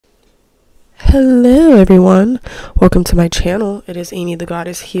Hello everyone, welcome to my channel. It is Amy the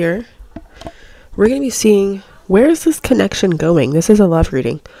Goddess here. We're going to be seeing where is this connection going. This is a love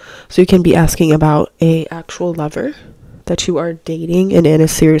reading, so you can be asking about a actual lover that you are dating and in a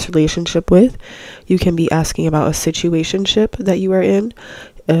serious relationship with. You can be asking about a situationship that you are in,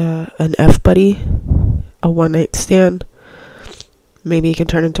 an F-buddy, a one-night stand. Maybe it can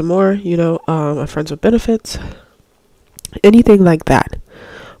turn into more, a friends with benefits, anything like that.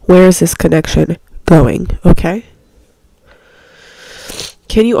 Where is this connection going? Okay.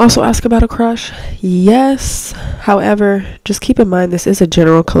 Can you also ask about a crush? Yes. However, just keep in mind this is a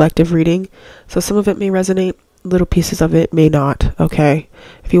general collective reading, so some of it may resonate, little pieces of it may not. Okay.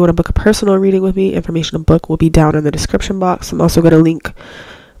 If you want to book a personal reading with me, information to book will be down in the description box. I'm also going to link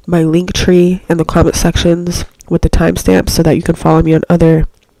my link tree in the comment sections with the timestamps so that you can follow me on other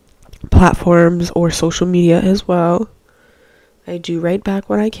platforms or social media as well. I do write back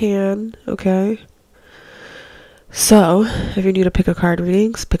when I can, okay? So, if you're new to pick a card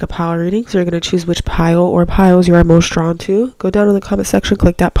readings, pick a pile readings, you're going to choose which pile or piles you are most drawn to. Go down in the comment section,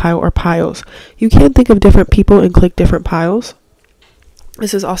 click that pile or piles. You can think of different people and click different piles.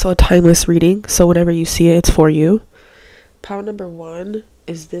 This is also a timeless reading, so whenever you see it, it's for you. Pile number 1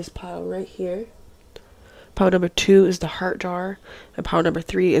 is this pile right here. Pile number 2 is the heart jar, and pile number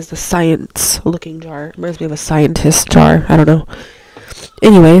 3 is the science looking jar. It reminds me of a scientist jar. I don't know.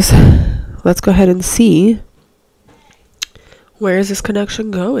 Anyways, let's go ahead and see where is this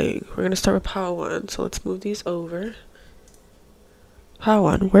connection going. We're going to start with pile 1, so let's move these over. Pile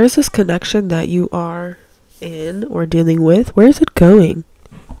 1, where is this connection that you are in or dealing with? Where is it going?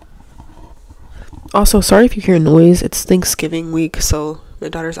 Also, sorry if you hear noise. It's Thanksgiving week, so my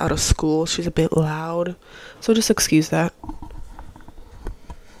daughter's out of school. She's a bit loud, so just excuse that.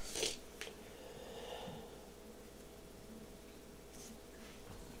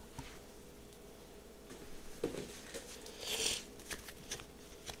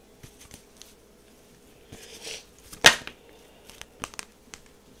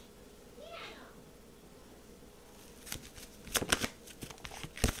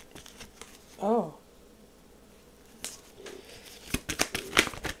 Oh.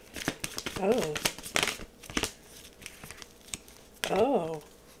 Oh. Oh.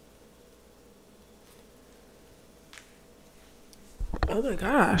 Oh my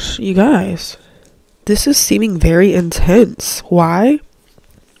gosh, you guys. This is seeming very intense. Why?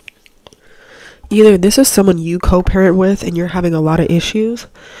 Either this is someone you co-parent with and you're having a lot of issues,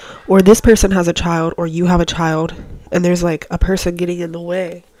 or this person has a child or you have a child and there's like a person getting in the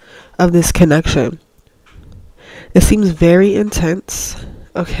way of this connection. It seems very intense.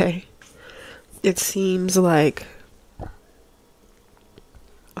 Okay. It seems like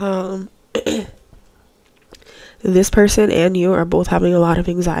this person and you are both having a lot of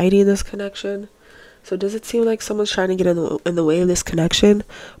anxiety in this connection. So does it seem like someone's trying to get in the way of this connection?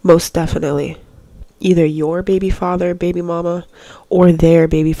 Most definitely. Either your baby father, baby mama, or their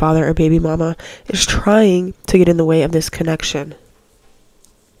baby father or baby mama is trying to get in the way of this connection.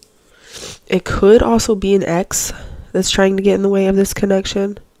 It could also be an ex that's trying to get in the way of this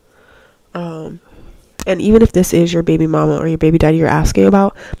connection. And even if this is your baby mama or your baby daddy you're asking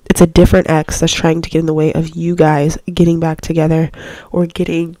about, it's a different ex that's trying to get in the way of you guys getting back together or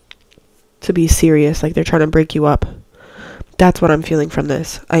getting to be serious. Like they're trying to break you up. That's what I'm feeling from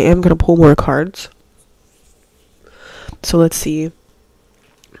this. I am going to pull more cards. So let's see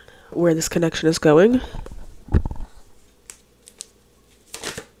where this connection is going.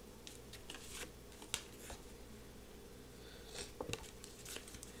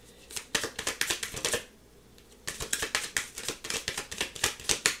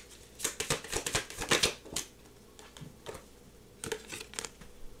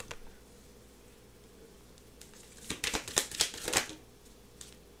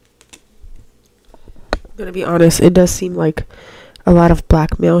 I'm gonna be honest, it does seem like a lot of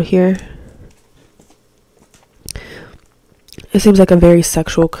blackmail here. It seems like a very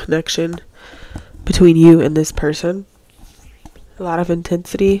sexual connection between you and this person. A lot of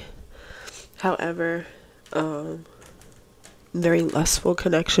intensity. However, very lustful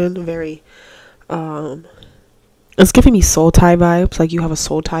connection. Very, it's giving me soul tie vibes. Like you have a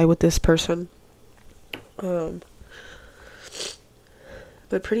soul tie with this person.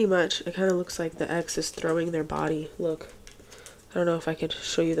 But pretty much, it kind of looks like the ex is throwing their body. Look, I don't know if I could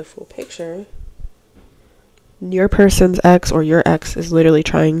show you the full picture. Your person's ex or your ex is literally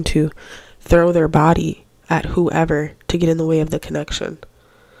trying to throw their body at whoever to get in the way of the connection.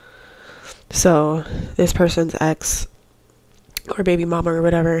 So this person's ex or baby mama or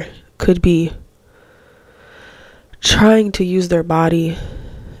whatever could be trying to use their body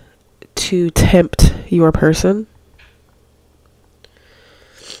to tempt your person.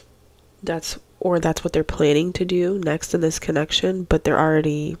 That's what they're planning to do next in this connection, but they're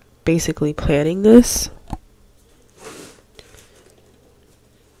already basically planning this.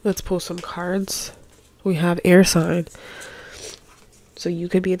 Let's pull some cards. We have air sign. So you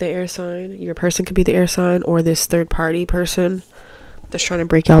could be the air sign, your person could be the air sign, or this third party person that's trying to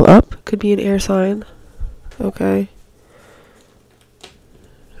break y'all up could be an air sign. Okay.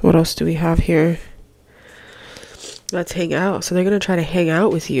 What else do we have here? Let's hang out. So they're going to try to hang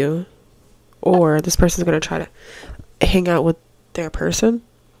out with you, or this person's going to try to hang out with their person,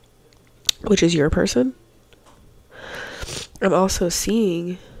 which is your person. I'm also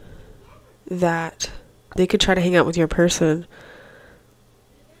seeing that they could try to hang out with your person.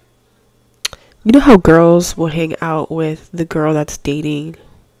 You know how girls will hang out with the girl that's dating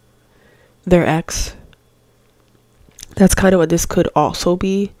their ex? That's kind of what this could also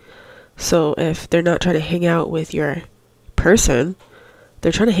be. So if they're not trying to hang out with your person,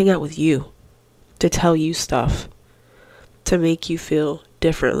 they're trying to hang out with you to tell you stuff, to make you feel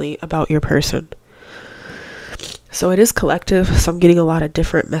differently about your person. So it is collective. So I'm getting a lot of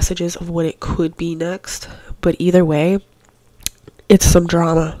different messages of what it could be next. But either way, it's some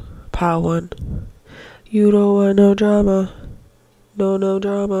drama. Pile 1. You don't want no drama. No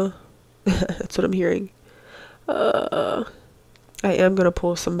drama. That's what I'm hearing. I am going to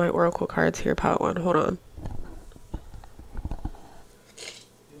pull some of my oracle cards here, pile 1. Hold on.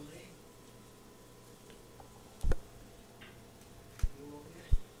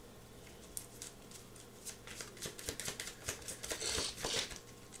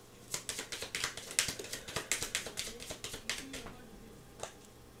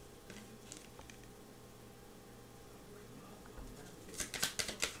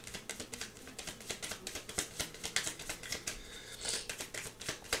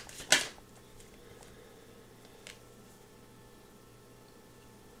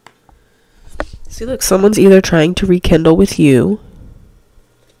 See, look, someone's either trying to rekindle with you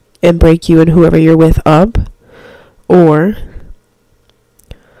and break you and whoever you're with up, or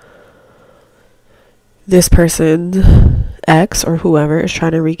this person's ex or whoever is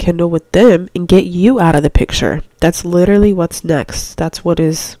trying to rekindle with them and get you out of the picture. That's literally what's next. That's what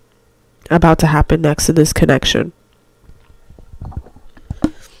is about to happen next in this connection.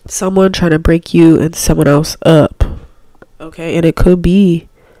 Someone trying to break you and someone else up. Okay, and it could be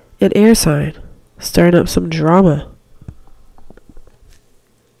an air sign. Stirring up some drama.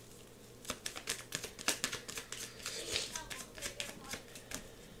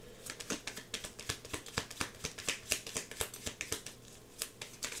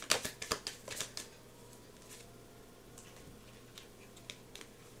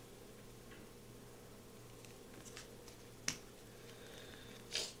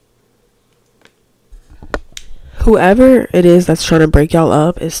 Whoever it is that's trying to break y'all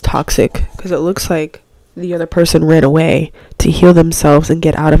up is toxic, because it looks like the other person ran away to heal themselves and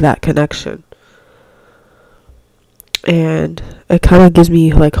get out of that connection. And it kind of gives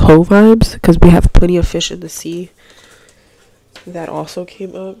me like hoe vibes, because we have plenty of fish in the sea. That also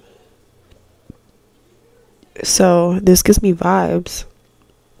came up. So this gives me vibes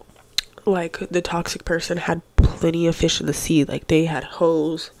like the toxic person had plenty of fish in the sea. Like they had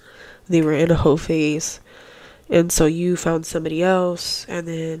hoes, they were in a hoe phase. And so you found somebody else, and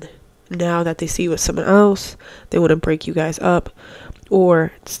then now that they see you with someone else, they want to break you guys up.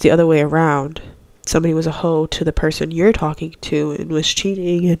 Or it's the other way around. Somebody was a hoe to the person you're talking to and was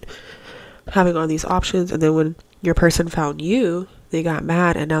cheating and having all these options. And then when your person found you, they got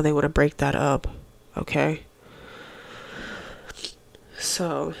mad and now they want to break that up. Okay?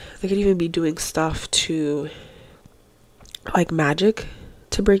 So they could even be doing stuff to, like magic,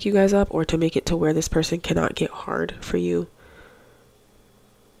 to break you guys up, or to make it to where this person cannot get hard for you,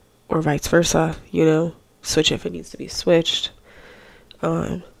 or vice versa, you know, switch if it needs to be switched.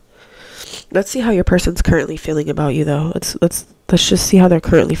 Let's see how your person's currently feeling about you, though. Let's just see how they're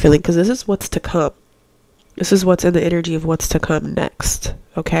currently feeling, because this is what's to come. This is what's in the energy of what's to come next.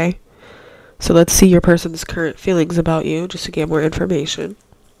 Okay, so let's see your person's current feelings about you, just to get more information.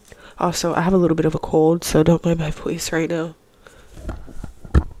 Also, I have a little bit of a cold, so don't mind my voice right now.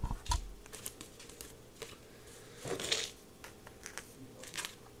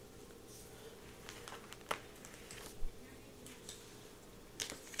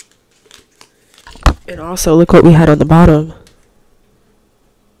 And also, look what we had on the bottom.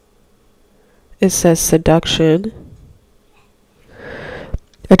 It says seduction,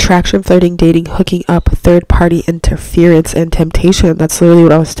 attraction, flirting, dating, hooking up, third-party interference, and temptation. That's literally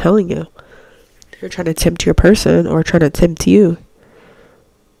what I was telling you. You're trying to tempt your person or trying to tempt you.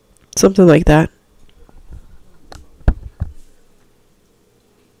 Something like that.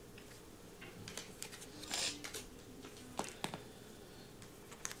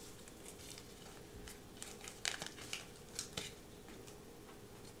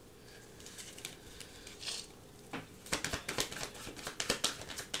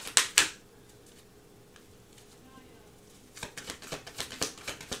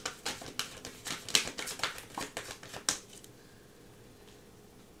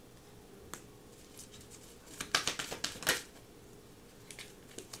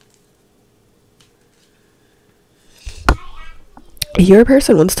 Your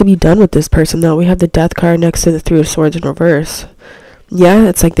person wants to be done with this person, though. We have the Death card next to the Three of Swords in reverse. Yeah,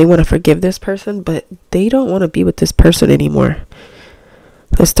 it's like they want to forgive this person, but they don't want to be with this person anymore.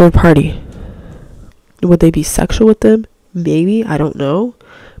 This third party. Would they be sexual with them? Maybe. I don't know.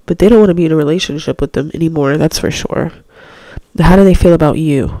 But they don't want to be in a relationship with them anymore. That's for sure. How do they feel about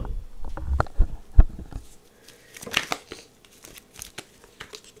you?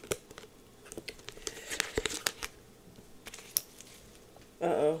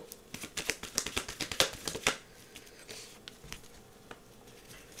 Uh-oh.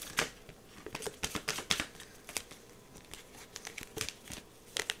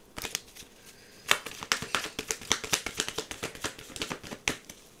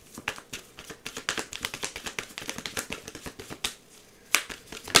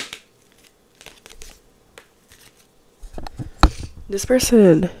 This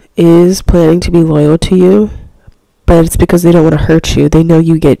person is planning to be loyal to you, but it's because they don't want to hurt you. They know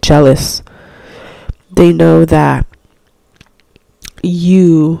you get jealous. They know that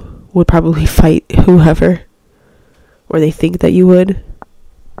you would probably fight whoever, or they think that you would.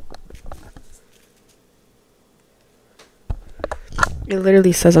 It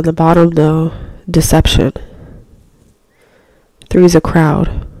literally says on the bottom, though, deception. 3 is a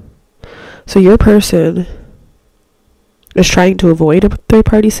crowd. So your person is trying to avoid a third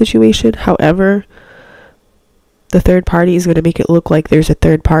party situation. However, the third party is going to make it look like there's a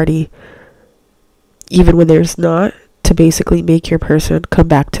third party, even when there's not, to basically make your person come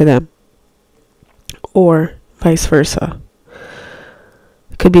back to them, or vice versa.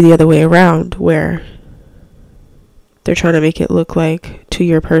 It could be the other way around, where they're trying to make it look like to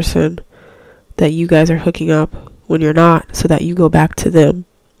your person that you guys are hooking up when you're not, so that you go back to them.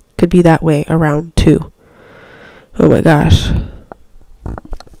 Could be that way around too. Oh my gosh.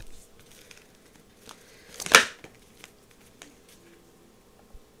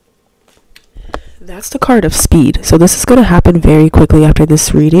 That's the card of speed. So this is going to happen very quickly after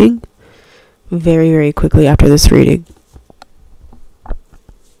this reading. Very, very quickly after this reading.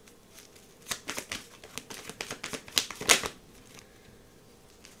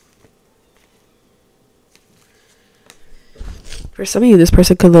 For some of you, this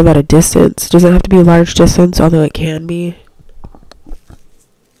person could live at a distance. It doesn't have to be a large distance, although it can be.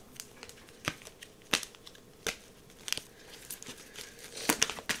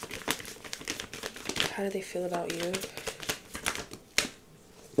 How do they feel about you?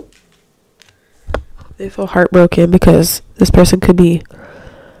 They feel heartbroken because this person could be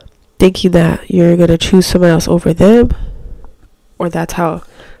thinking that you're going to choose someone else over them, or that's how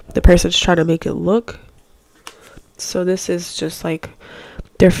the person's trying to make it look. So this is just like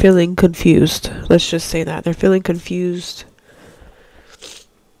they're feeling confused. Let's just say that. They're feeling confused.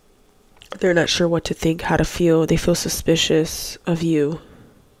 They're not sure what to think, how to feel. They feel suspicious of you,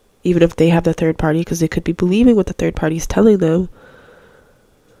 even if they have the third party, because they could be believing what the third party is telling them.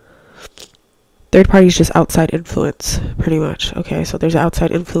 Third party is just outside influence, pretty much. Okay, so there's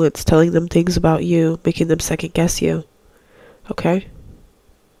outside influence telling them things about you, making them second guess you. Okay?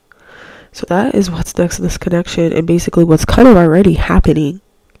 So that is what's next in this connection, and basically what's kind of already happening.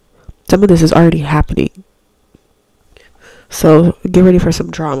 Some of this is already happening. So get ready for some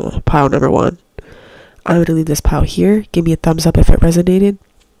drama, pile number 1. I'm going to leave this pile here. Give me a thumbs up if it resonated.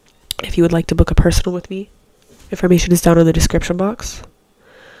 If you would like to book a personal with me, information is down in the description box.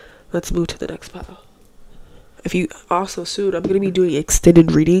 Let's move to the next pile. If you also soon, I'm going to be doing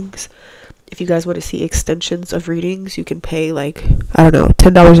extended readings. If you guys want to see extensions of readings, you can pay like, I don't know,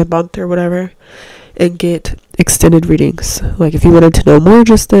 $10 a month or whatever, and get extended readings. Like if you wanted to know more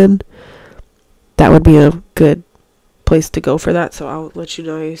just then, that would be a good place to go for that. So I'll let you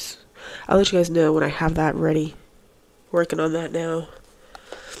guys know when I have that ready. Working on that now.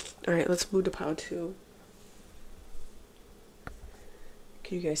 Alright, let's move to pile 2.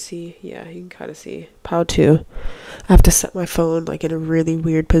 Can you guys see? Yeah, you can kind of see. Pile 2. I have to set my phone like in a really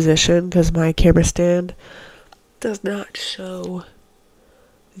weird position because my camera stand does not show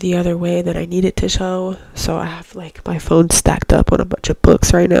the other way that I need it to show. So I have like my phone stacked up on a bunch of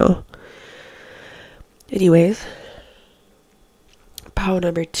books right now. Anyways, pile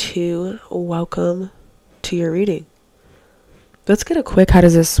number 2, welcome to your reading. Let's get a quick, how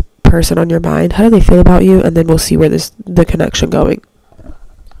does this person on your mind, how do they feel about you? And then we'll see where the connection going.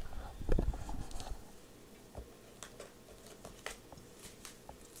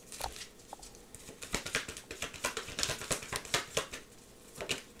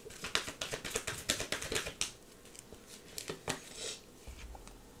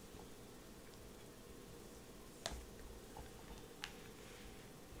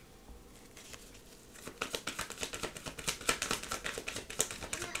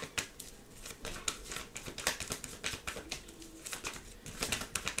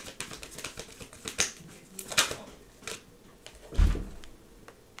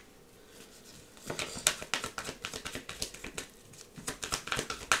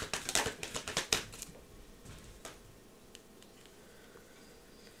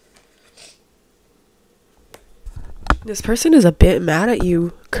 This person is a bit mad at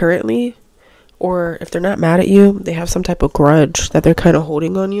you currently, or if they're not mad at you, they have some type of grudge that they're kind of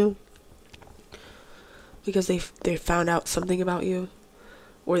holding on you because they found out something about you,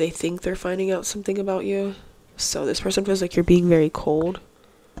 or they think they're finding out something about you. So this person feels like you're being very cold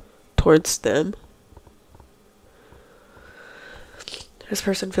towards them. This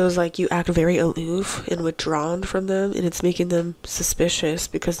person feels like you act very aloof and withdrawn from them, and it's making them suspicious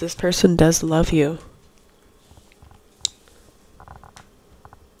because this person does love you.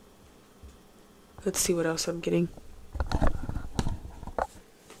 Let's see what else I'm getting.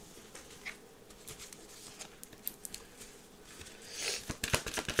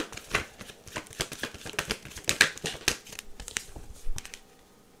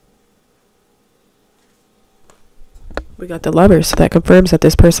 We got the Lovers, so that confirms that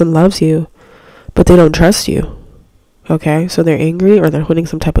this person loves you, but they don't trust you. Okay, so they're angry or they're holding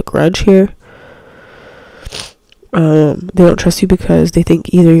some type of grudge here. They don't trust you because they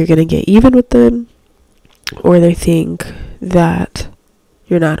think either you're going to get even with them, or they think that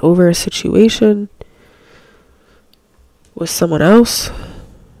you're not over a situation with someone else.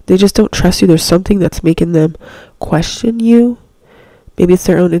 They just don't trust you. There's something that's making them question you. Maybe it's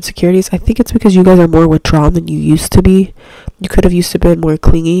their own insecurities. I think it's because you guys are more withdrawn than you used to be. You could have used to be more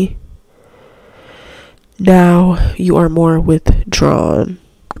clingy. Now you are more withdrawn.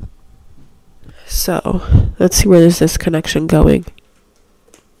 So let's see where is this connection going.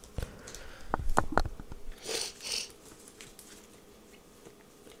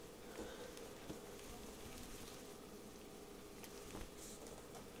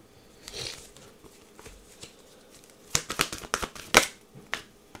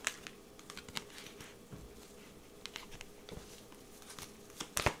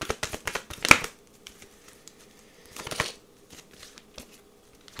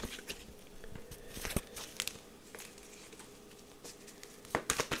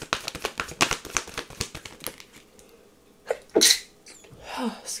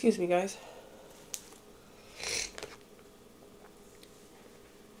 Excuse me, guys.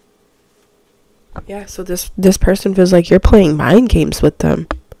 Yeah, so this person feels like you're playing mind games with them.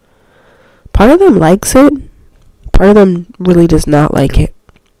 Part of them likes it. Part of them really does not like it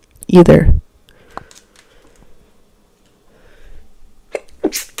either.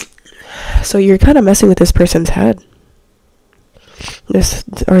 So you're kind of messing with this person's head.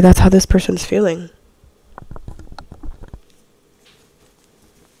 That's how this person's feeling.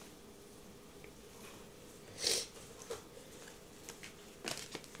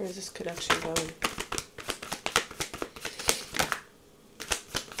 Where's this connection going?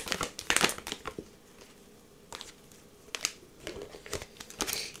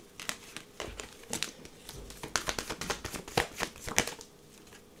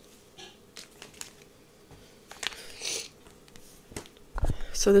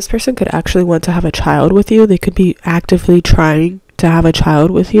 So this person could actually want to have a child with you. They could be actively trying to have a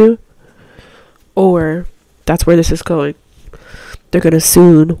child with you. Or that's where this is going. They're going to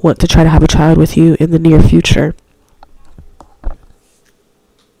soon want to try to have a child with you in the near future.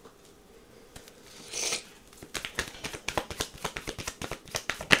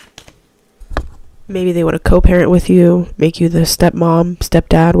 Maybe they want to co-parent with you, make you the stepmom,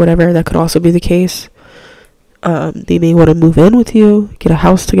 stepdad, whatever. That could also be the case. They may want to move in with you, get a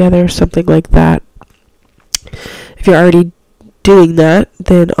house together, something like that. If you're already doing that,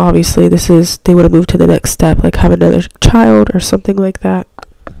 then obviously they want to move to the next step, like have another child or something like that.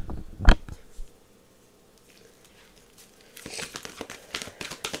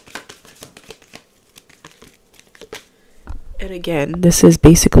 And again, this is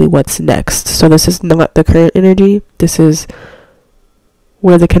basically what's next. So this is not the current energy. This is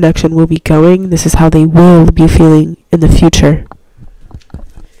where the connection will be going. This is how they will be feeling in the future.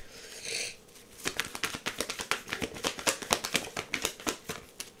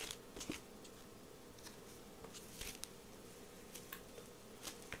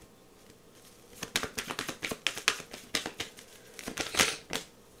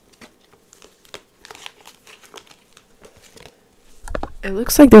 It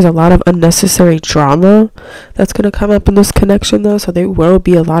looks like there's a lot of unnecessary drama that's going to come up in this connection, though, so there will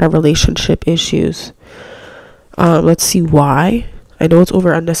be a lot of relationship issues. Let's see why. I know it's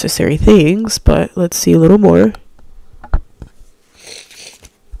over unnecessary things, but let's see a little more.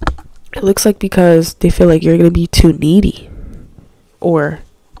 It looks like because they feel like you're going to be too needy. Or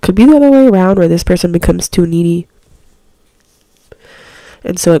could be the other way around, where this person becomes too needy.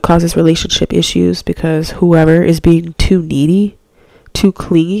 And so it causes relationship issues because whoever is being too needy, too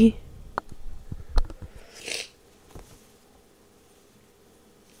clingy,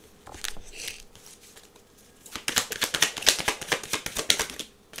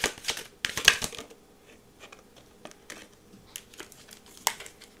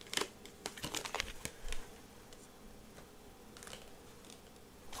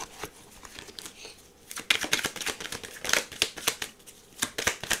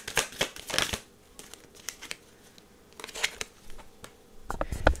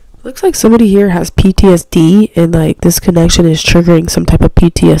 looks like somebody here has PTSD, and like this connection is triggering some type of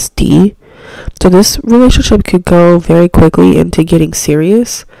PTSD. So this relationship could go very quickly into getting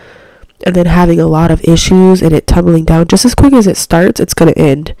serious and then having a lot of issues and it tumbling down. Just as quick as it starts, it's going to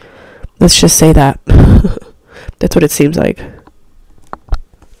end. Let's just say that. That's what it seems like.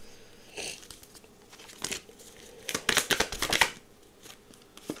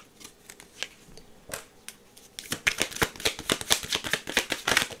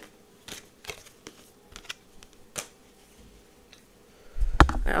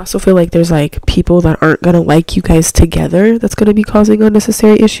 I also feel like there's like people that aren't gonna like you guys together that's gonna be causing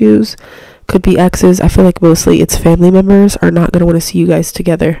unnecessary issues. Could be exes. I feel like mostly it's family members are not gonna want to see you guys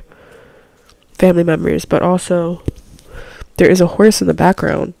together. Family members, but also there is a horse in the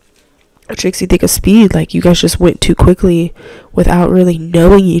background, which makes you think of speed. Like you guys just went too quickly without really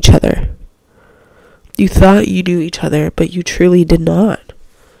knowing each other. You thought you knew each other, but you truly did not.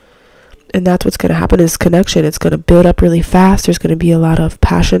 And that's what's going to happen in this connection. It's going to build up really fast. There's going to be a lot of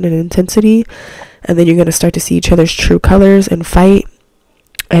passion and intensity. And then you're going to start to see each other's true colors and fight.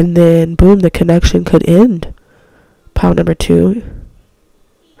 And then, boom, the connection could end. Pile number 2.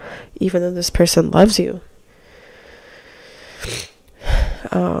 Even though this person loves you.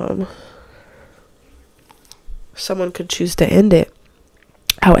 Someone could choose to end it.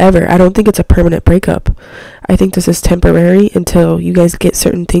 However, I don't think it's a permanent breakup. I think this is temporary until you guys get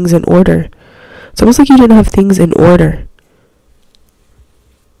certain things in order. It's almost like you didn't have things in order.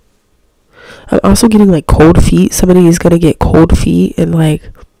 I'm also getting like cold feet. Somebody is going to get cold feet and like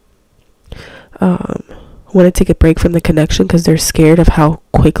want to take a break from the connection because they're scared of how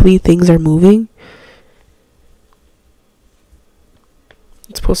quickly things are moving.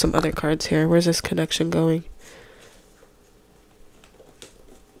 Let's pull some other cards here. Where's this connection going?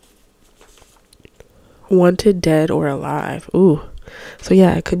 Wanted, dead, or alive. Ooh. So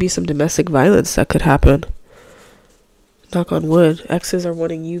yeah, it could be some domestic violence that could happen. Knock on wood. Exes are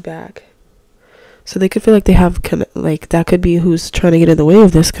wanting you back. So they could feel like they have, like, that could be who's trying to get in the way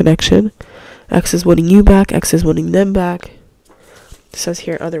of this connection. Exes wanting you back. Exes wanting them back. It says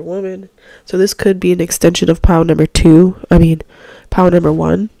here, other woman. So this could be an extension of pile number 2. Pile number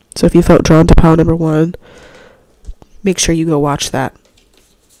 1. So if you felt drawn to pile number 1, make sure you go watch that.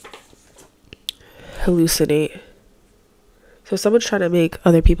 Hallucinate. So someone's trying to make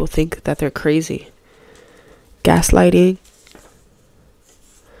other people think that they're crazy. Gaslighting.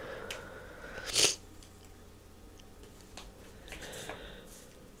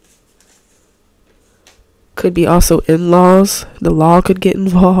 Could be also in-laws. The law could get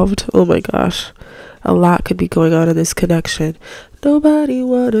involved. Oh my gosh. A lot could be going on in this connection. Nobody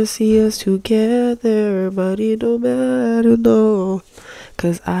wanna see us together, but it don't matter, no.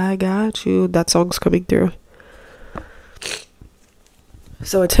 'Cause I got you. That song's coming through.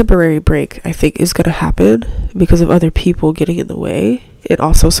 So a temporary break, I think, is going to happen because of other people getting in the way. And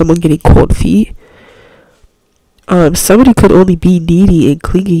also someone getting cold feet. Somebody could only be needy and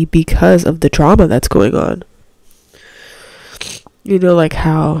clingy because of the drama that's going on. You know, like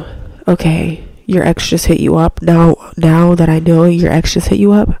how, okay, your ex just hit you up. Now that I know your ex just hit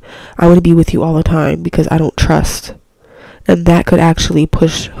you up, I want to be with you all the time because I don't trust. And that could actually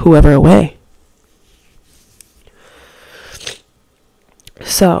push whoever away.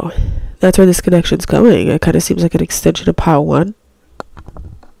 So, that's where this connection's going. It kind of seems like an extension of pile 1.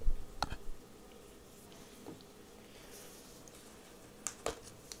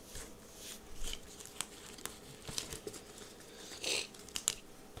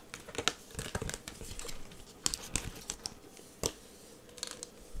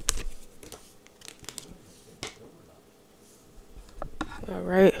 All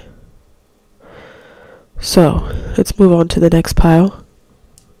right. So let's move on to the next pile.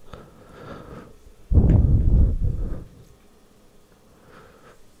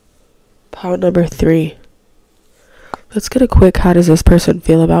 Pile number 3. Let's get a quick how does this person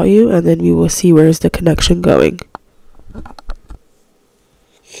feel about you, and then we will see where is the connection going.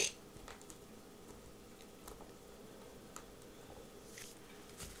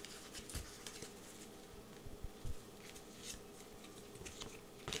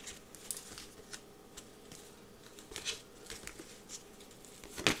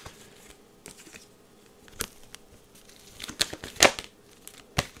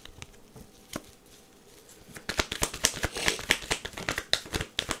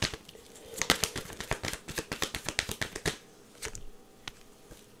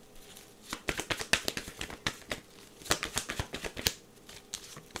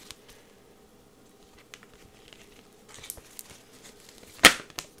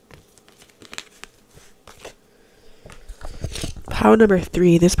 Pile number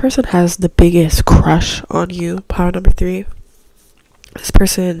 3. This person has the biggest crush on you. Pile number 3. This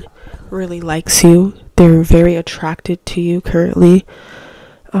person really likes you. They're very attracted to you currently.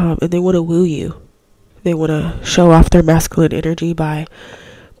 And they want to woo you. They want to show off their masculine energy by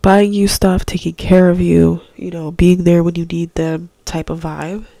buying you stuff, taking care of you, being there when you need them type of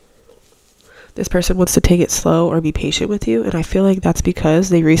vibe. This person wants to take it slow or be patient with you, and I feel like that's because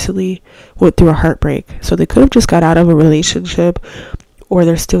they recently went through a heartbreak. So they could have just got out of a relationship, or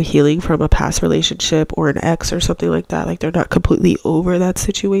they're still healing from a past relationship or an ex or something like that. Like they're not completely over that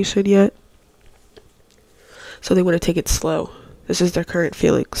situation yet. So they want to take it slow. This is their current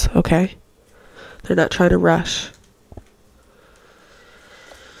feelings, okay? They're not trying to rush.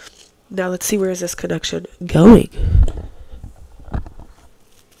 Now let's see where is this connection going.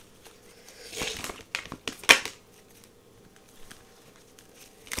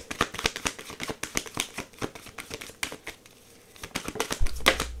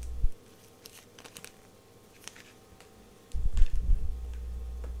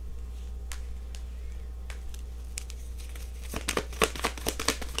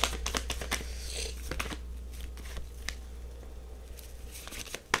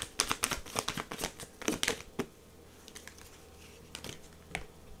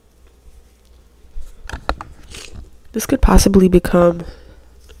 This could possibly become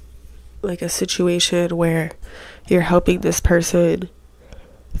like a situation where you're helping this person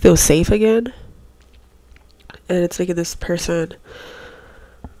feel safe again. And it's making this person,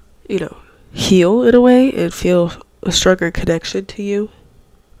 heal in a way and feel a stronger connection to you.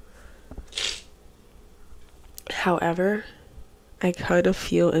 However, I kind of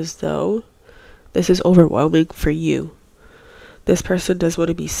feel as though this is overwhelming for you. This person does want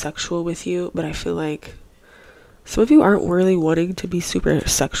to be sexual with you, but I feel like some of you aren't really wanting to be super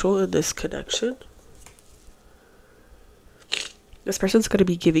sexual in this connection. This person's going to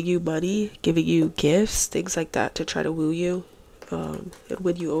be giving you money, giving you gifts, things like that to try to woo you and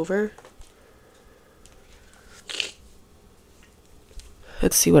win you over.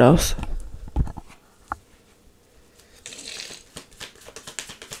 Let's see what else.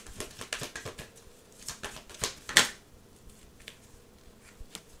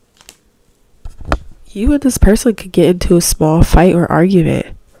 You and this person could get into a small fight or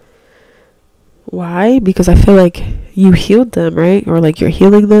argument. Why? Because I feel like you healed them, right? Or like you're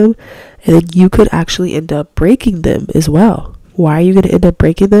healing them, and then you could actually end up breaking them as well. Why are you going to end up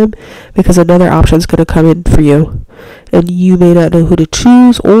breaking them? Because another option is going to come in for you, and you may not know who to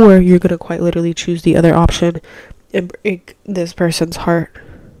choose, or you're going to quite literally choose the other option and break this person's heart.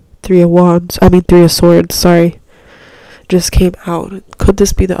 3 of Swords, sorry. Just came out. Could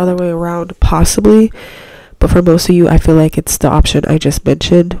this be the other way around? Possibly. But for most of you, I feel like it's the option I just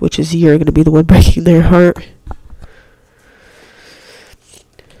mentioned, which is you're going to be the one breaking their heart.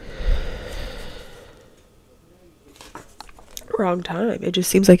 Wrong time. It just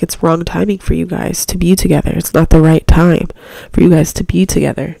seems like it's wrong timing for you guys to be together. It's not the right time for you guys to be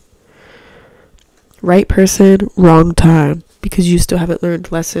together. Right person, wrong time. Because you still haven't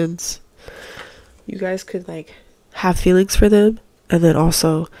learned lessons. You guys could have feelings for them, and then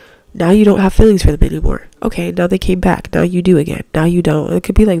also now you don't have feelings for them anymore. Okay, now they came back. Now you do again. Now you don't. It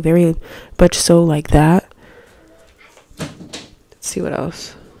could be very much so like that. Let's see what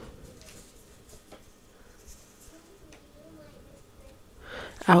else.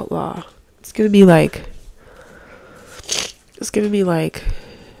 Outlaw. It's giving me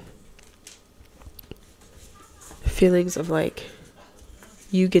feelings of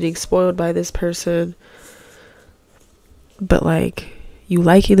you getting spoiled by this person, but you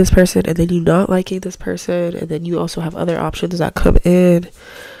liking this person and then you not liking this person, and then you also have other options that come in.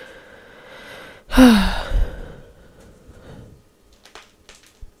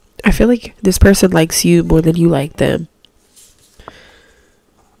 I feel like this person likes you more than you like them.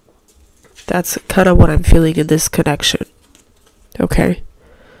 That's kind of what I'm feeling in this connection. Okay?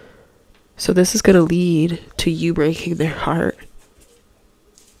 So this is going to lead to you breaking their heart.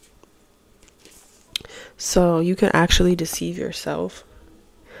 So you could actually deceive yourself.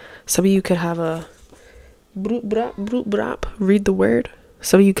 Some of you could have a read the word.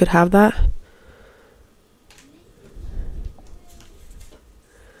 Some of you could have that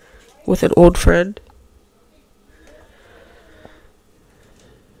with an old friend.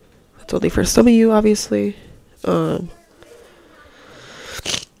 That's only for some of you, obviously. Why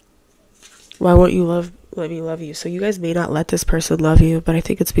won't you let me love you? So you guys may not let this person love you, but I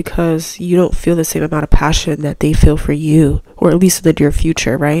think it's because you don't feel the same amount of passion that they feel for you, or at least in the near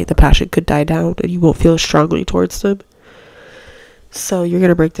future, right? The passion could die down and you won't feel as strongly towards them. So you're going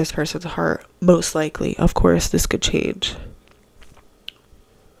to break this person's heart, most likely. Of course, this could change.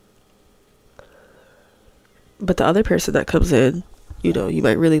 But the other person that comes in, you know, you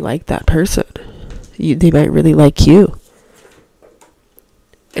might really like that person. They might really like you.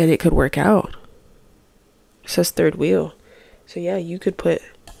 And it could work out. It says third wheel. So yeah, you could put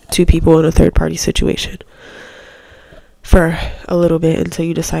two people in a third party situation for a little bit until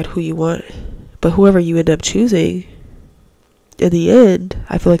you decide who you want. But whoever you end up choosing, in the end,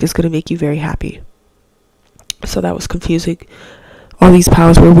 I feel like it's going to make you very happy. So that was confusing. All these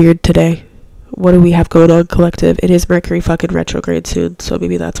piles were weird today. What do we have going on, collective? It is Mercury fucking retrograde soon, so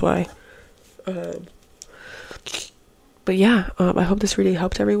maybe that's why. But yeah, I hope this reading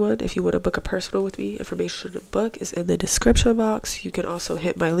helped everyone. If you want to book a personal with me, information to book is in the description box. You can also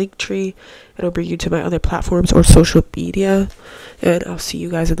hit my link tree. It'll bring you to my other platforms or social media. And I'll see you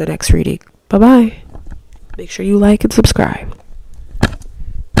guys in the next reading. Bye-bye. Make sure you like and subscribe.